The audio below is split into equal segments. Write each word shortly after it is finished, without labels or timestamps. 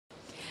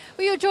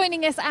Well, you're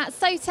joining us at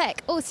Sewtec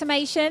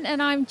Automation,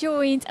 and I'm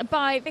joined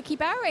by Vicky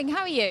Bowring.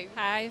 How are you?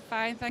 Hi,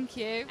 fine, thank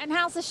you. And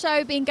how's the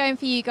show been going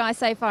for you guys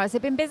so far? Has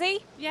it been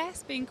busy?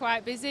 Yes, been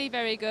quite busy,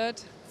 very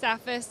good. It's our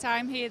first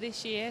time here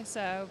this year,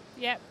 so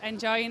yep,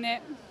 enjoying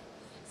it.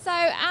 So,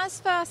 as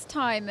first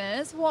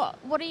timers, what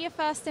are your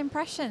first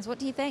impressions? What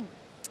do you think?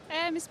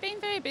 It's been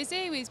very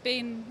busy. There's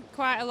been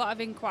quite a lot of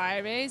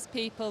inquiries,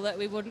 people that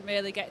we wouldn't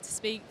really get to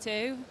speak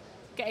to,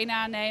 getting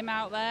our name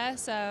out there.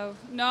 So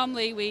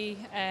normally we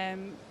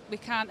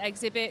can't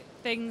exhibit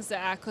things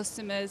that our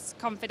customers'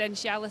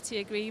 confidentiality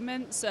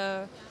agreement.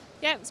 So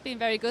yeah, it's been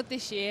very good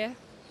this year.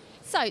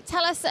 So,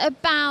 tell us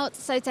about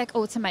Sewtec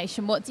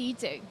Automation. What do you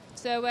do?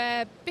 So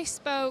we're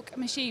bespoke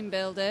machine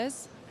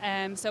builders.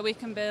 So we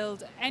can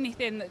build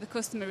anything that the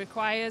customer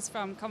requires,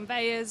 from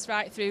conveyors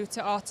right through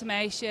to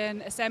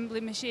automation,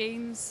 assembly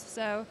machines.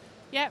 So,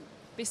 yeah,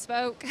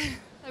 bespoke.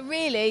 So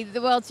really, the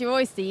world's your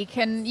oyster. You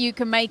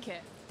can make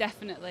it.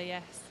 Definitely,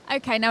 yes.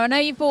 Okay, now I know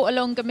you've brought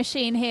along a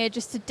machine here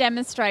just to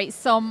demonstrate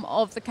some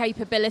of the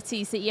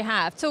capabilities that you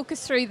have. Talk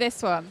us through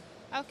this one.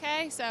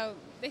 Okay, so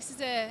this is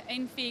an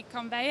in-feed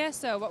conveyor.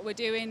 So what we're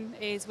doing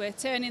is we're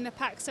turning the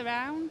packs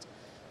around.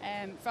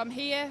 From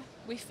here,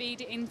 we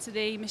feed it into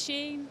the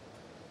machine.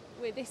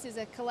 This is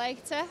a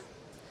collator,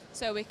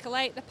 so we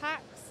collate the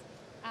packs,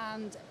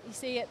 and you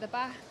see at the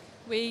back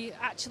we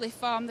actually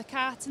form the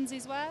cartons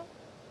as well.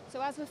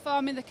 So as we're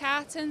forming the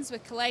cartons, we're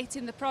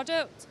collating the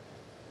product.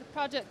 The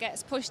product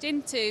gets pushed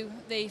into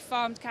the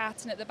formed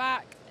carton at the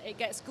back, it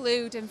gets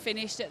glued and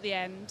finished at the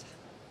end.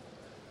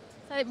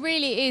 So it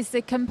really is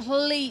the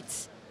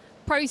complete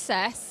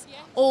process, Yes.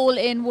 all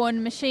in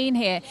one machine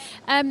here.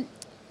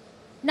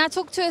 Now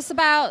talk to us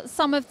about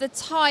some of the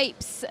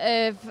types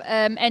of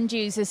end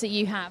users that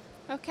you have.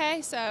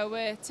 Okay, so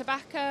we're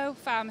tobacco,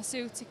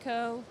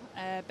 pharmaceutical,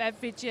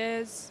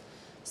 beverages,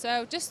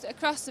 so just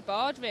across the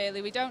board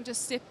really. We don't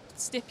just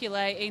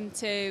stipulate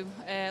into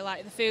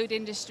like the food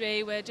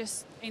industry, we're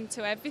just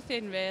into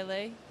everything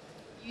really.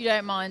 You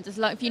don't mind, as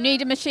long if you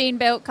need a machine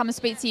built, come and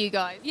speak to you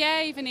guys.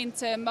 Yeah, even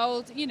into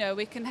mould,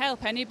 we can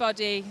help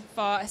anybody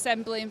for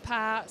assembling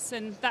parts,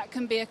 and that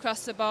can be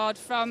across the board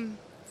from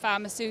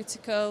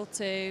pharmaceutical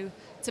to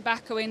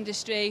tobacco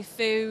industry,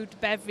 food,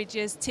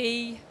 beverages,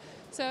 tea,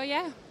 so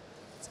yeah.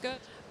 It's good.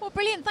 Well,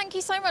 brilliant. Thank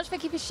you so much,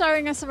 Vicky, for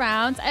showing us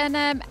around,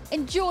 and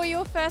enjoy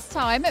your first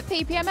time at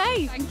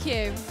PPMA. Thank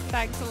you.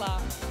 Thanks a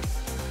lot.